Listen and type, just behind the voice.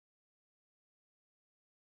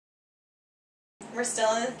we're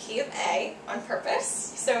still in the key of A on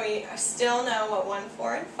purpose, so we still know what 1,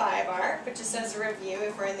 4, and 5 are, but just as a review,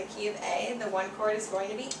 if we're in the key of A, the 1 chord is going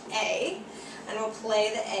to be A, and we'll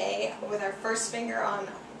play the A with our first finger on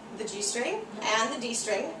the G string and the D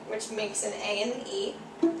string, which makes an A and an E,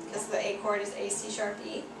 because the A chord is A, C sharp,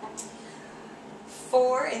 E.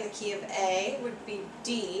 4 in the key of A would be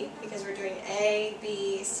D, because we're doing A,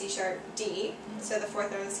 B, C sharp, D. So the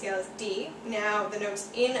 4th note on the scale is D. Now the notes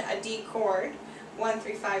in a D chord, 1,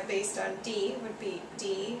 3, 5 based on D, would be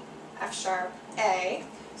D, F sharp, A.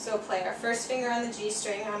 So we'll play our first finger on the G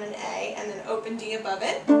string on an A, and then open D above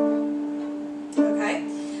it. Okay?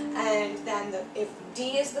 And then if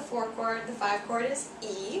D is the 4 chord, the 5 chord is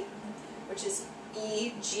E, which is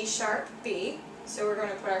E, G sharp, B. So we're going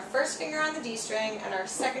to put our first finger on the D string and our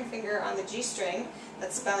second finger on the G string.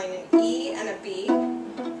 That's spelling an E and a B.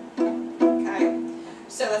 Okay?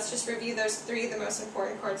 So let's just review those 3, the most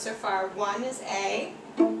important chords so far. 1 is A,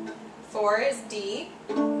 4 is D,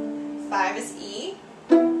 5 is E.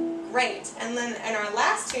 Great. And then in our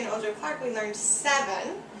last tune, Old Joe Clark, we learned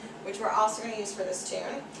 7, which we're also going to use for this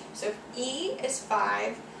tune. So if E is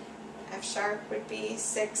 5, F sharp would be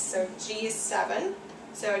 6, so G is 7.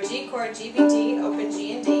 So a G chord, G, B, D, open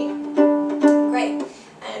G and D. Great.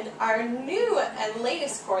 And our new and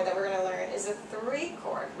latest chord that we're going to learn is a 3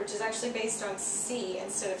 chord, which is actually based on C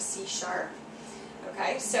instead of C sharp.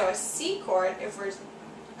 Okay, so a C chord, if we're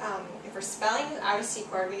spelling out a C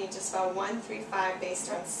chord, we need to spell 1, 3, 5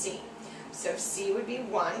 based on C. So C would be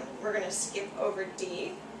 1. We're going to skip over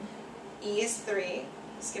D. E is 3.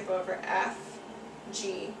 Skip over F.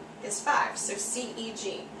 G is 5. So C, E,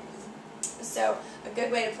 G. So a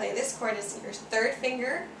good way to play this chord is your 3rd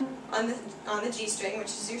finger on the G string, which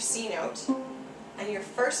is your C note, and your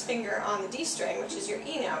 1st finger on the D string, which is your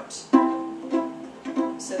E note.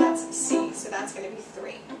 So that's C. So that's going to be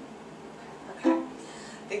 3. Okay.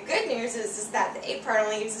 The good news is that the A part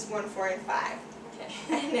only uses 1, 4, and 5. Okay.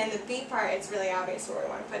 And then the B part, it's really obvious where we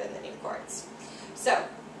want to put in the new chords. So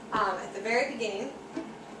at the very beginning,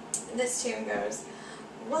 this tune goes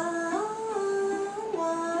 1,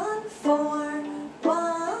 1, 4,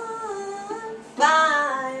 1,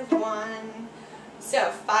 5, 1.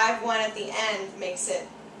 So 5, 1 at the end makes it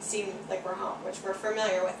seem like we're home, which we're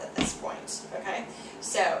familiar with at this point. Okay,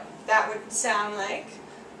 so that would sound like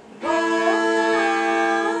 1, 1,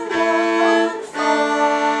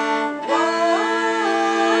 5,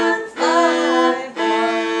 1, 5,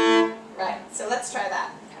 1. Right. So let's try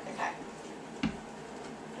that. Okay.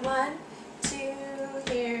 1, 2.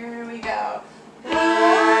 Here we go. 1, 1,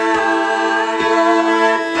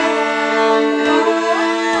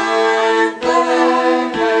 5, 1.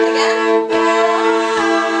 Again.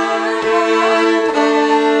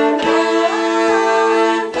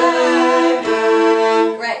 1, 1,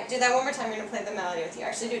 5. Great. Do that one more time. We're going to play the melody with you.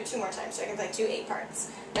 Actually, do it 2 more times so I can play 2 8 parts.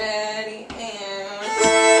 Ready, and...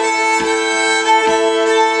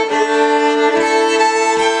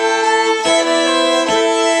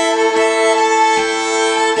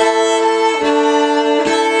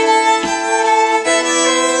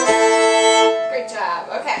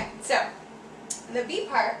 The B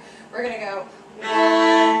part, we're going to go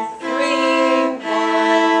 1, 3,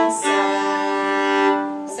 1,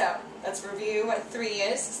 7. So let's review what 3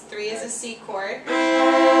 is. 3 is a C chord. Right.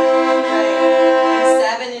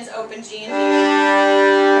 And 7 is open G and D.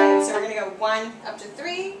 Right. So we're going to go 1 up to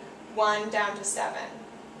 3, 1 down to 7.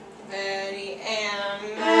 Ready, and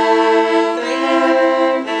 3, 7.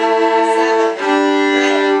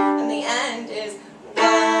 Right. And the end is 1,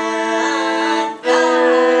 5, 1.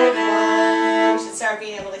 Start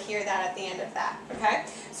being able to hear that at the end of that. Okay?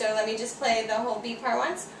 So let me just play the whole B part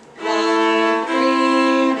once. 1, 3,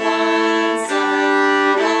 1, 7,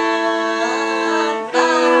 1, 5,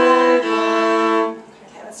 1.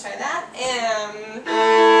 Okay, let's try that. And 1, 5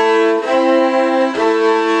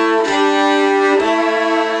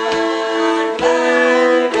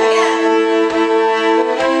 again.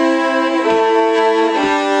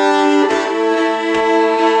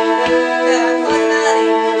 Good. Play the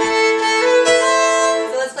melody.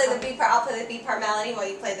 So let's play the B part. I'll play the B part melody while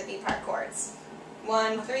you play the B part chords.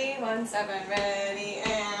 1, 3, 1, 7, ready,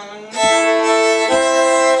 and...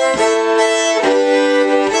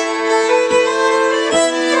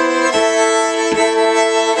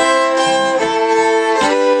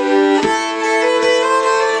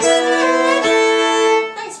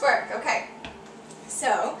 Nice work. Okay.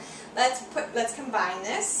 So let's combine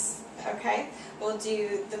this. Okay. We'll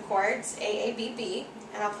do the chords A, A, B, B,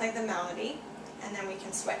 and I'll play the melody, and then we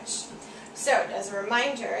can switch. So, as a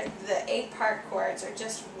reminder, the 8 part chords are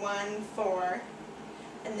just 1, 4,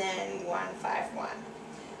 and then 1, 5, 1.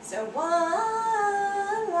 So 1,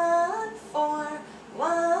 1, 4,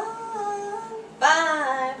 1,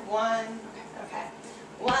 5, 1. Okay.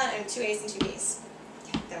 1 and 2 A's and 2 B's.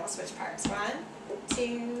 Okay, then we'll switch parts. 1,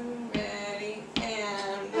 2, ready,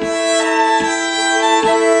 and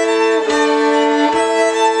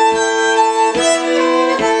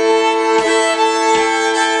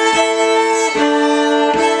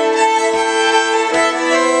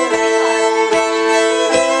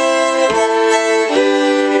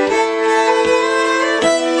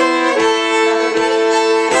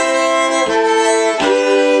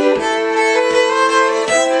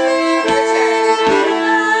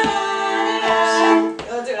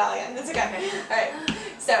alright,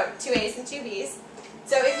 so 2 A's and 2 B's.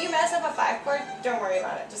 So if you mess up a 5 chord, don't worry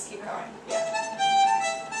about it. Just keep going. Yeah.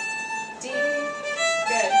 D.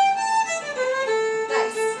 Good.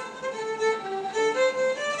 Nice.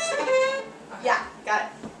 Yeah, got it.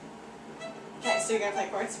 Okay, so you're going to play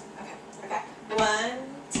chords? Okay. Okay. 1,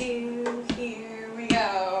 2, here we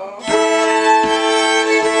go. So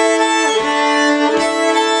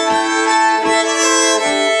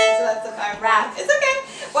that's the 5 rap. It's okay.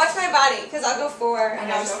 Watch my body, because I'll go 4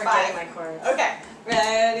 and I'll go 5. My chords. Okay,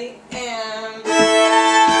 ready, and